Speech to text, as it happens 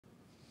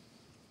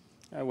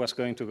I was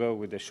going to go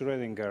with the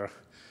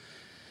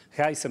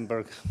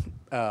Schrödinger-Heisenberg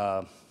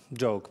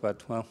joke,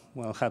 but well,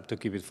 we'll have to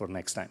keep it for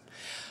next time.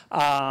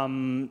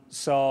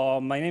 So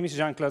my name is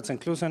Jean-Claude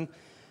Zenklusen.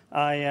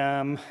 I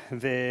am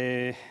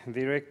the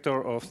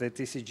director of the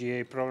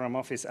TCGA program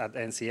office at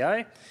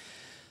NCI.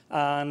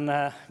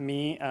 And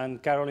me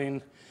and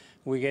Caroline,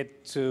 we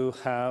get to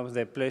have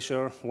the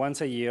pleasure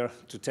once a year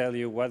to tell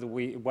you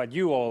what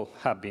you all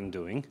have been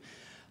doing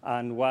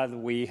and what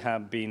we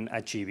have been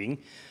achieving.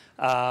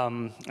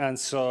 And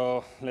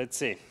so let's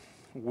see,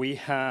 we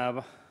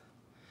have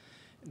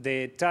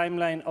the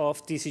timeline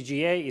of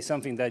TCGA is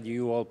something that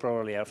you all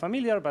probably are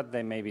familiar, but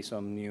there may be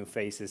some new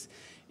faces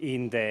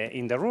in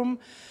the room.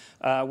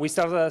 We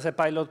started as a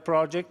pilot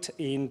project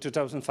in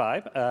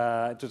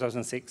 2005,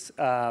 2006,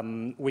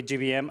 with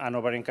GBM and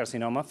ovarian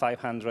carcinoma,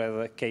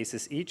 500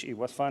 cases each. It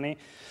was funny.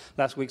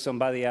 Last week,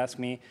 somebody asked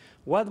me,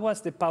 what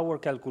was the power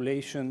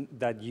calculation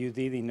that you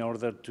did in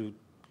order to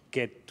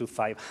get to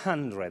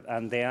 500?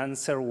 And the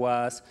answer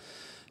was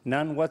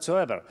none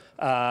whatsoever.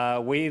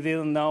 We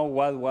didn't know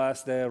what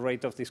was the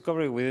rate of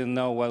discovery. We didn't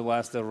know what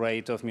was the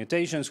rate of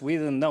mutations. We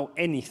didn't know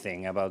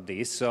anything about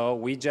this. So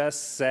we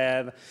just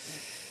said,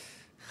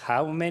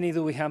 how many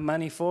do we have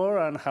money for,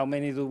 and how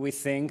many do we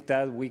think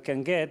that we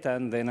can get?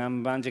 And the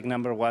magic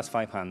number was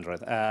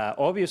 500.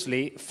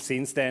 Obviously,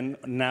 since then,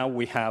 now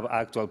we have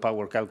actual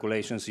power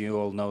calculations. You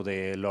all know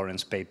the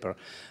Lawrence paper,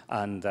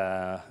 and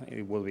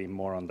it will be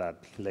more on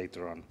that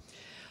later on.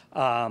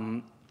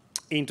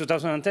 In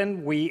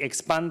 2010, we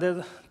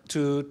expanded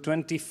to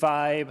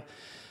 25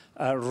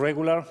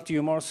 regular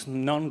tumors,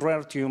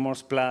 non-rare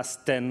tumors, plus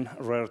 10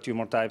 rare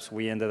tumor types.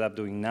 We ended up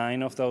doing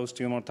 9 of those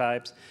tumor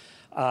types.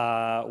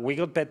 We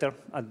got better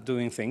at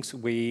doing things.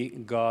 We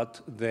got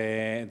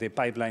the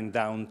pipeline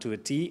down to a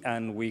T,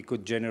 and we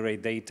could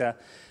generate data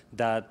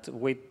that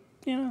with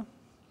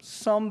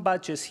some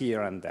batches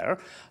here and there,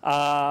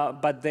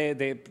 but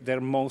they're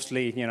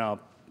mostly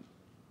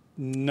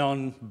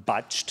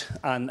non-batched,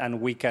 and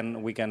we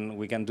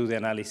can do the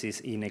analysis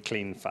in a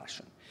clean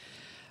fashion.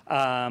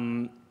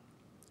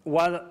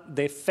 What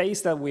the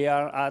phase that we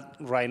are at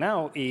right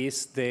now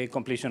is the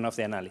completion of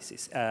the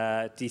analysis.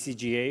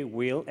 TCGA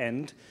will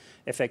end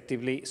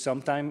effectively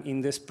sometime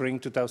in the spring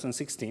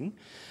 2016.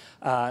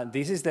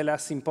 This is the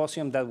last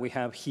symposium that we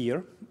have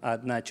here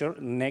at Nature.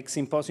 Next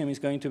symposium is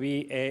going to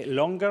be a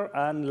longer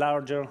and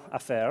larger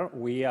affair.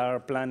 We are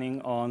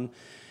planning on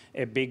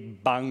a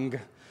big bang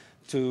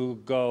to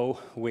go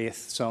with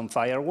some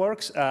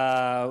fireworks.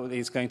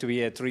 It's going to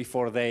be a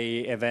 3-4 day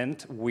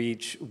event,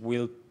 which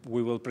we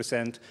will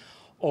present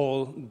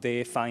all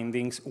the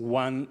findings,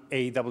 one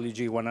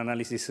AWG, one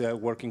analysis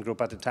working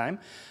group at a time,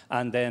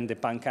 and then the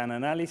PanCAN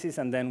analysis,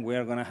 and then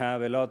we're going to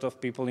have a lot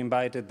of people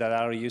invited that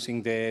are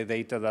using the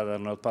data that are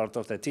not part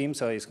of the team,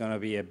 so it's going to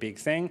be a big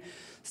thing.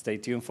 Stay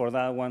tuned for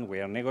that one. We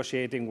are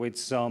negotiating with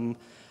some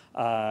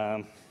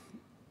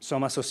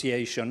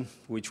association,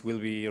 which will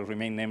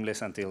remain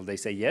nameless until they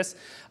say yes.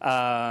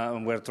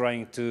 We're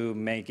trying to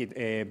make it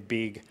a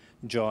big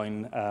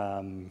joint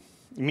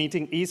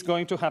meeting. Is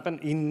going to happen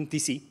in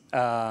DC.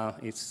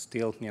 It's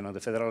still,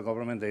 the federal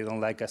government, they don't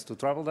like us to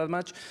travel that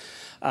much.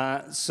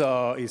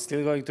 So it's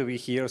still going to be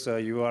here, so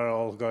you are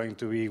all going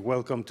to be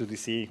welcome to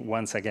DC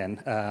once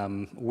again.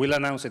 We'll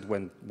announce it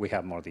when we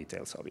have more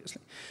details,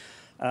 obviously.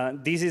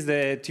 This is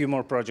the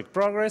tumor project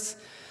progress.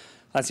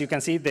 As you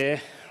can see, the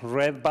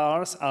red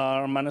bars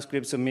are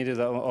manuscripts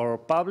submitted or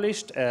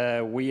published.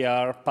 We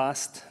are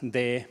past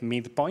the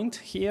midpoint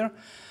here.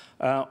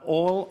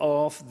 All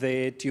of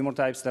the tumor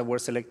types that were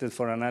selected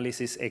for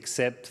analysis,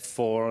 except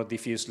for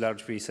diffuse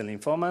large B-cell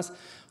lymphomas,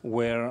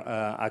 were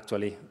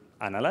actually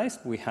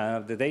analyzed. We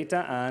have the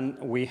data, and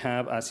we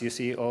have, as you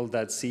see, all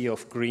that sea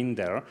of green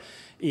there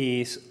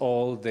is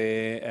all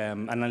the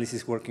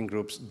analysis working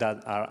groups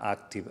that are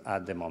active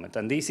at the moment.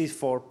 And this is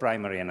for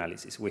primary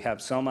analysis. We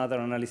have some other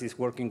analysis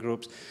working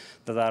groups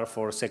that are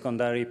for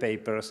secondary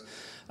papers,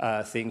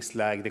 things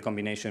like the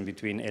combination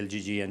between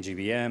LGG and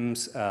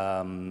GBMs,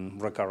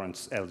 recurrent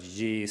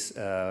LGGs,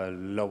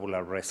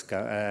 lobular breast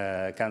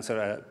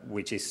cancer,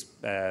 which is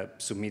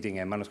submitting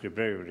a manuscript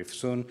very, very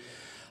soon.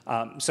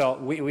 So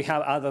we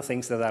have other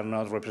things that are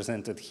not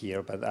represented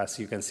here, but as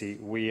you can see,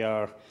 we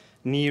are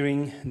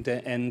nearing the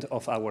end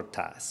of our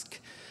task.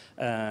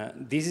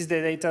 This is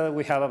the data that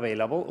we have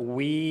available.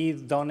 We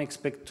don't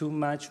expect too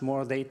much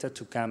more data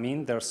to come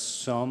in. There's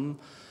some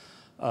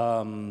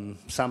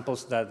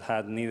samples that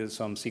had needed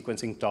some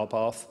sequencing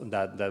top-off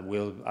that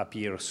will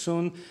appear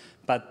soon.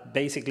 But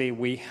basically,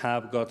 we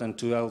have gotten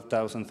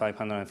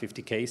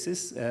 12,550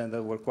 cases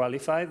that were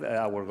qualified.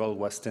 Our goal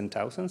was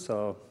 10,000,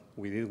 so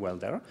we did well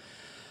there.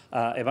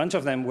 A bunch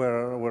of them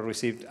were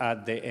received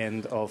at the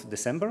end of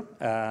December.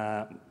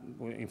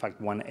 In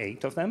fact,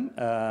 1/8 of them,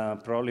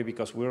 probably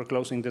because we were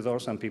closing the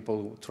doors and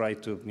people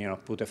tried to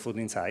put a foot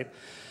inside.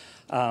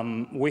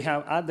 We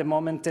have, at the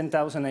moment,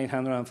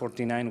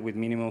 10,849 with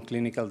minimum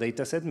clinical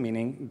data set,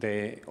 meaning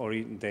the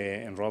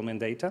enrollment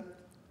data.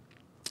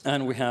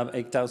 And we have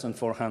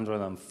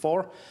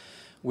 8,404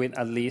 with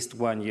at least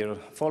 1 year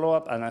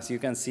follow-up. And as you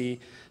can see,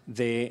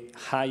 the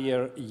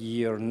higher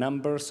year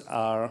numbers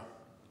are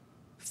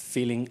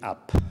filling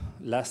up.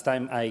 Last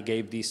time I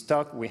gave this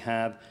talk, we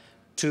had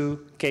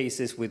 2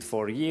 cases with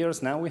 4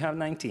 years. Now we have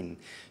 19.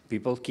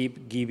 People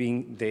keep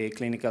giving the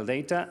clinical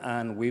data,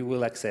 and we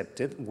will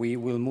accept it. We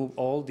will move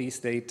all this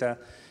data,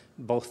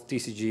 both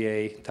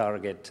TCGA,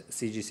 Target,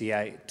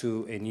 CGCI,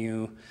 to a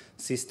new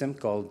system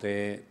called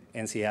the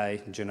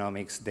NCI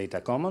Genomics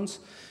Data Commons,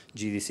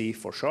 GDC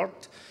for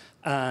short.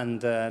 And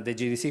the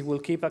GDC will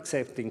keep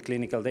accepting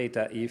clinical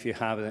data if you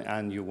have it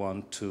and you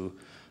want to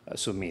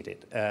submit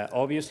it.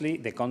 Obviously,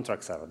 the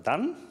contracts are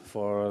done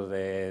for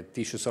the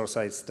tissue source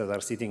sites that are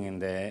sitting in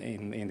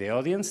the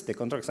audience. The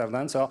contracts are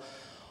done, so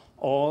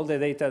all the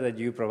data that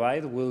you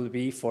provide will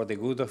be for the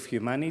good of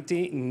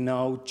humanity.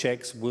 No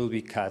checks will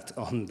be cut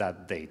on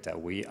that data.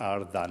 We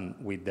are done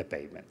with the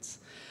payments.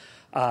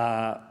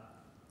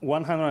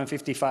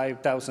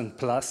 155,000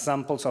 plus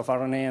samples of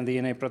RNA and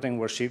DNA protein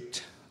were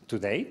shipped to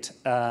date.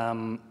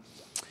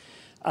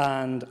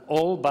 And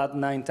all but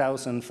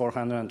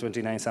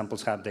 9,429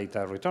 samples have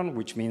data returned,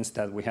 which means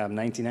that we have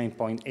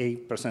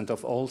 99.8%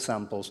 of all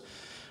samples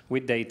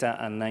with data,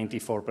 and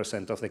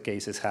 94% of the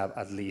cases have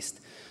at least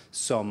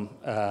some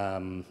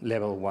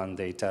level 1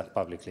 data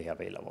publicly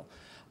available.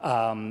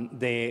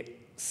 The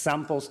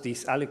samples,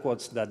 these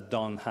aliquots that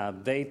don't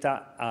have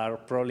data, are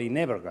probably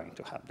never going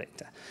to have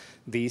data.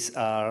 These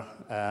are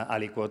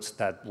aliquots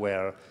that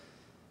were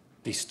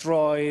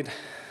destroyed.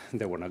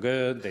 They were not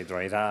good, they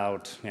dried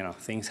out, you know,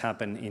 things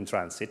happen in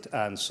transit.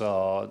 And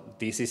so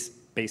this is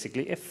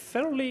basically a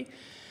fairly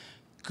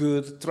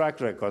good track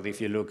record if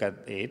you look at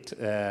it.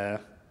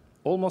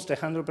 Almost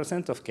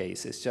 100% of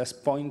cases,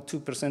 just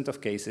 0.2%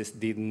 of cases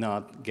did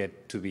not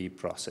get to be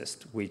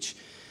processed, which,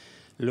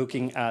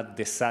 looking at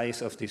the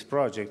size of this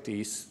project,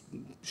 is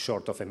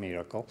short of a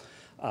miracle.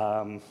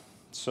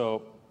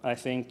 So I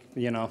think,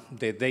 you know,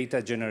 the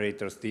data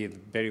generators did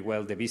very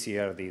well, the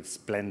BCR did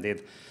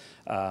splendid.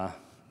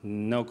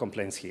 No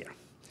complaints here.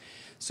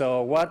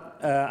 So what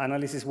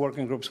analysis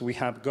working groups we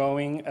have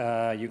going,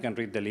 you can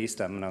read the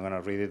list. I'm not going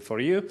to read it for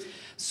you.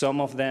 Some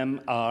of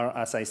them are,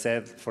 as I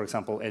said, for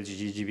example,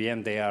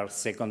 LGG-GBM, they are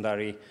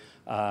secondary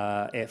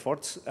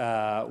efforts.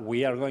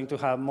 We are going to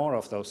have more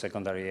of those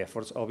secondary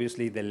efforts.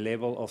 Obviously, the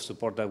level of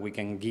support that we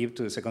can give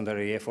to the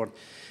secondary effort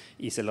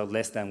is a lot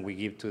less than we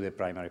give to the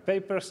primary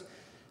papers.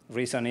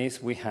 Reason is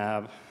we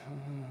have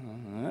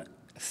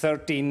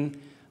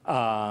 13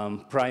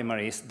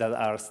 primaries that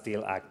are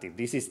still active.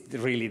 This is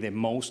really the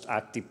most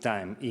active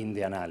time in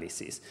the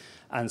analysis.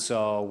 And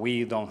so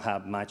we don't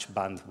have much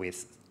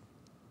bandwidth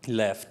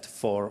left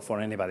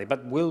for anybody.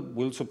 But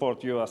we'll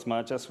support you as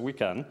much as we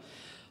can.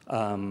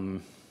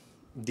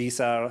 These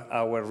are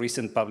our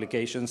recent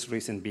publications,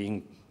 recent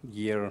being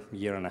year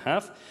and a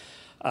half.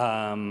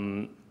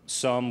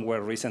 Some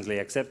were recently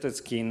accepted,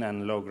 skin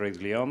and low-grade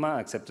glioma,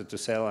 accepted to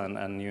Cell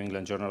and New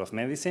England Journal of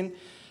Medicine.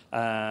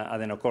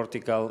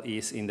 Adenocortical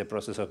is in the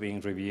process of being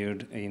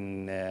reviewed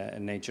in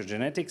Nature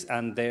Genetics,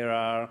 and there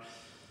are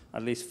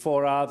at least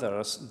 4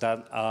 others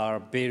that are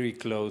very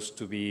close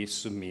to be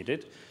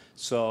submitted.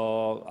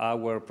 So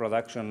our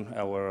production,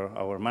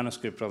 our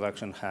manuscript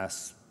production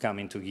has come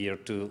into gear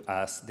too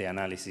as the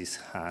analysis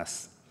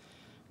has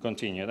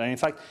continued. And in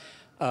fact,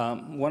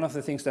 one of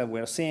the things that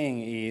we're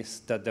seeing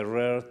is that the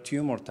rare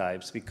tumor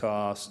types,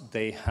 because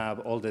they have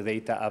all the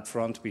data up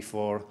front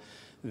before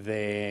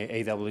the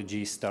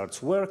AWG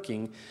starts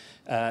working,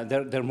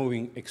 they're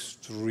moving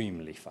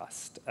extremely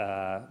fast.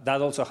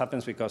 That also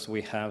happens because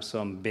we have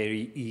some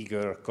very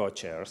eager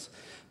co-chairs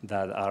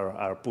that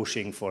are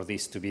pushing for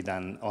this to be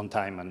done on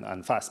time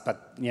and fast.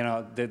 But you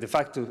know, the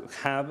fact to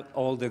have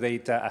all the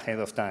data ahead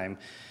of time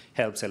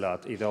helps a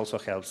lot. It also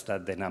helps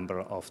that the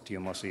number of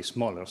tumors is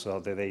smaller, so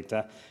the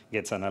data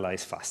gets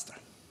analyzed faster.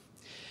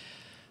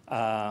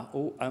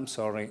 Oh, I'm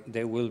sorry,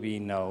 there will be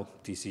no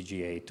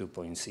TCGA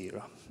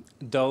 2.0.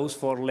 Those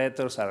 4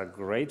 letters are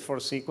great for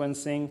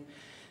sequencing.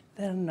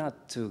 They're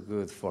not too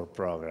good for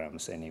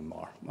programs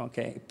anymore,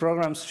 okay?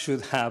 Programs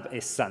should have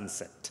a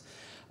sunset.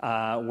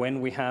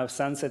 When we have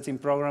sunsets in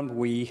programs,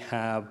 we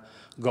have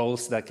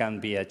goals that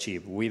can be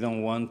achieved. We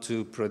don't want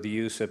to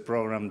produce a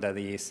program that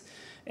is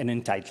an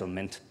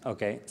entitlement,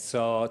 okay?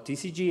 So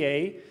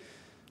TCGA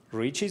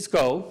reached its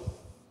goal,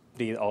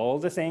 did all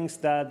the things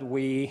that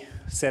we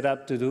set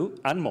up to do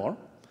and more.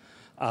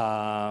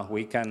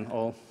 We can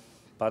all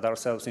pat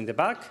ourselves in the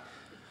back.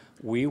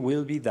 We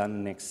will be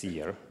done next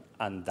year,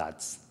 and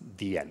that's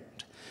the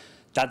end.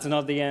 That's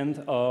not the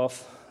end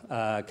of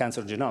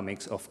cancer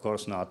genomics, of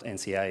course not.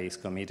 NCI is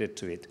committed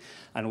to it.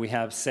 And we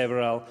have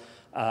several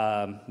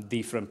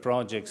different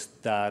projects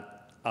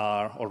that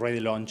are already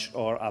launched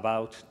or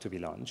about to be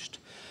launched.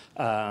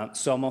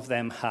 Some of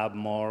them have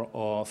more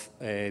of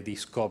a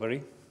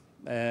discovery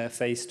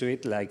phase to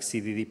it, like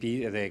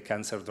CDDP, the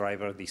Cancer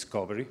Driver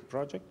Discovery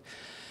Project.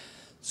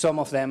 Some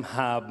of them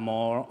have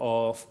more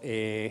of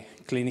a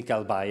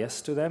clinical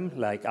bias to them,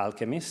 like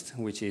Alchemist,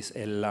 which is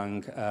a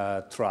lung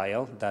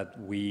trial that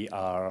we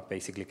are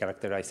basically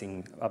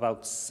characterizing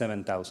about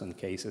 7,000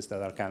 cases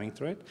that are coming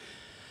through it.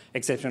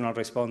 Exceptional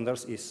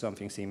responders is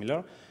something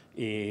similar.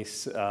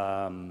 Is,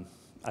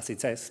 as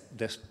it says,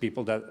 there's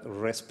people that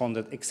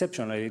responded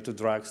exceptionally to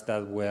drugs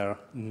that were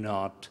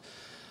not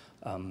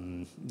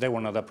they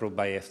were not approved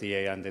by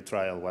FDA and the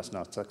trial was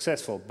not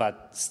successful,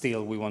 but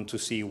still we want to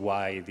see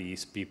why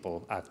these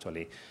people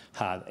actually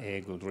had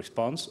a good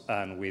response,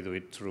 and we do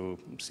it through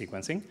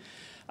sequencing.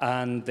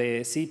 And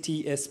the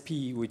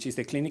CTSP, which is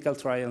the Clinical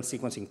Trial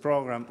Sequencing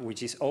Program,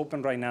 which is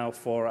open right now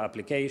for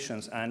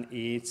applications, and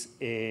it's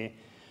a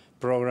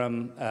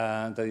program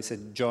that is a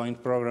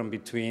joint program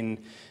between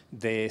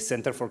the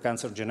Center for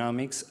Cancer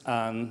Genomics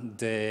and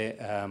the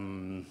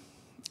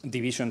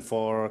Division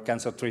for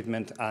Cancer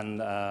Treatment and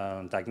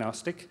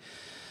Diagnostic.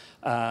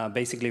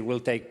 Basically, we'll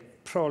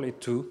take probably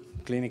 2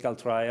 clinical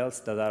trials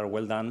that are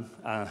well done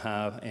and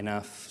have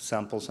enough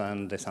samples,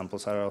 and the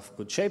samples are of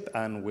good shape,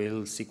 and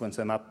we'll sequence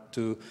them up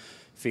to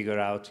figure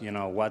out,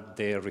 what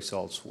the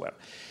results were.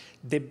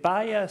 The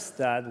bias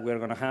that we're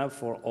going to have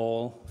for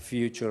all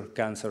future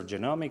cancer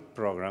genomic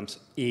programs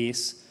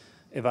is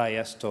a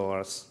bias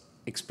towards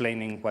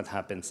explaining what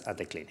happens at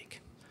the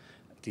clinic.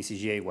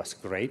 TCGA was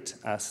great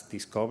as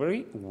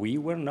discovery. We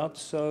were not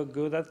so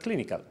good at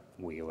clinical.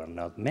 We were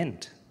not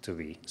meant to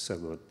be so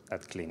good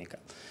at clinical.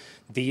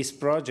 These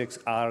projects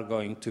are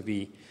going to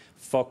be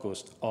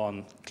focused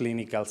on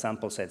clinical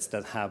sample sets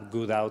that have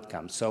good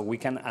outcomes. So we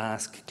can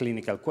ask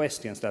clinical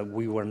questions that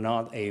we were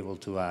not able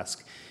to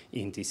ask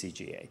in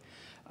TCGA.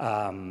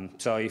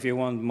 So if you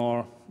want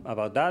more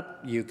about that,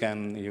 you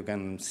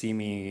can see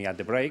me at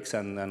the breaks,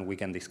 and we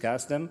can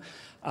discuss them.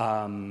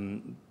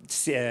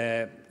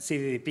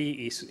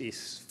 CDDP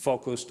is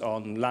focused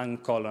on lung,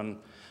 colon,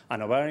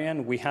 and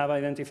ovarian. We have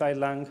identified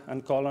lung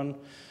and colon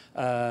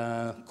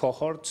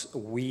cohorts.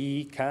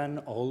 We can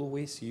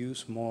always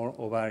use more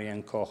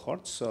ovarian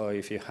cohorts. So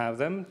if you have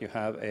them, you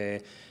have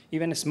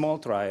even a small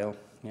trial,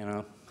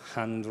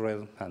 100,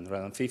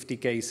 150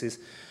 cases.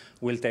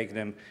 We'll take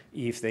them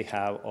if they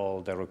have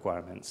all the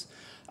requirements.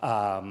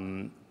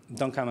 Don't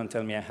come and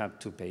tell me I have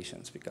 2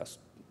 patients, because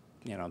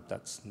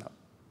that's not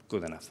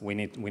good enough. We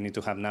need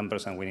to have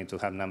numbers, and we need to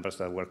have numbers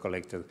that were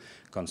collected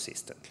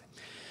consistently.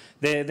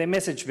 The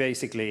message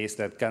basically is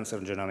that cancer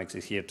genomics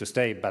is here to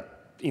stay,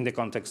 but in the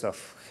context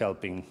of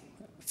helping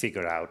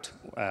figure out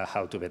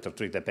how to better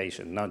treat the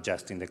patient, not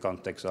just in the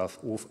context of,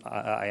 oof,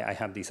 I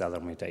have this other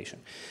mutation.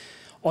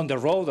 On the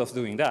road of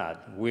doing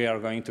that, we are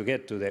going to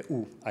get to the,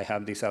 I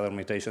have this other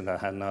mutation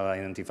that I had not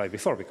identified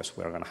before, because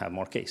we're going to have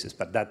more cases,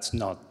 but that's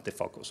not the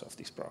focus of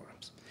these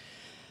programs.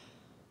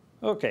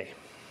 Okay,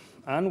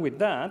 and with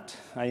that,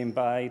 I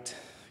invite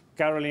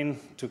Caroline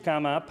to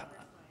come up,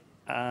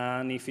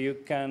 and if you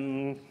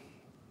can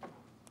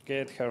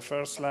get her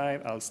first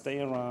slide, I'll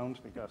stay around,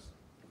 because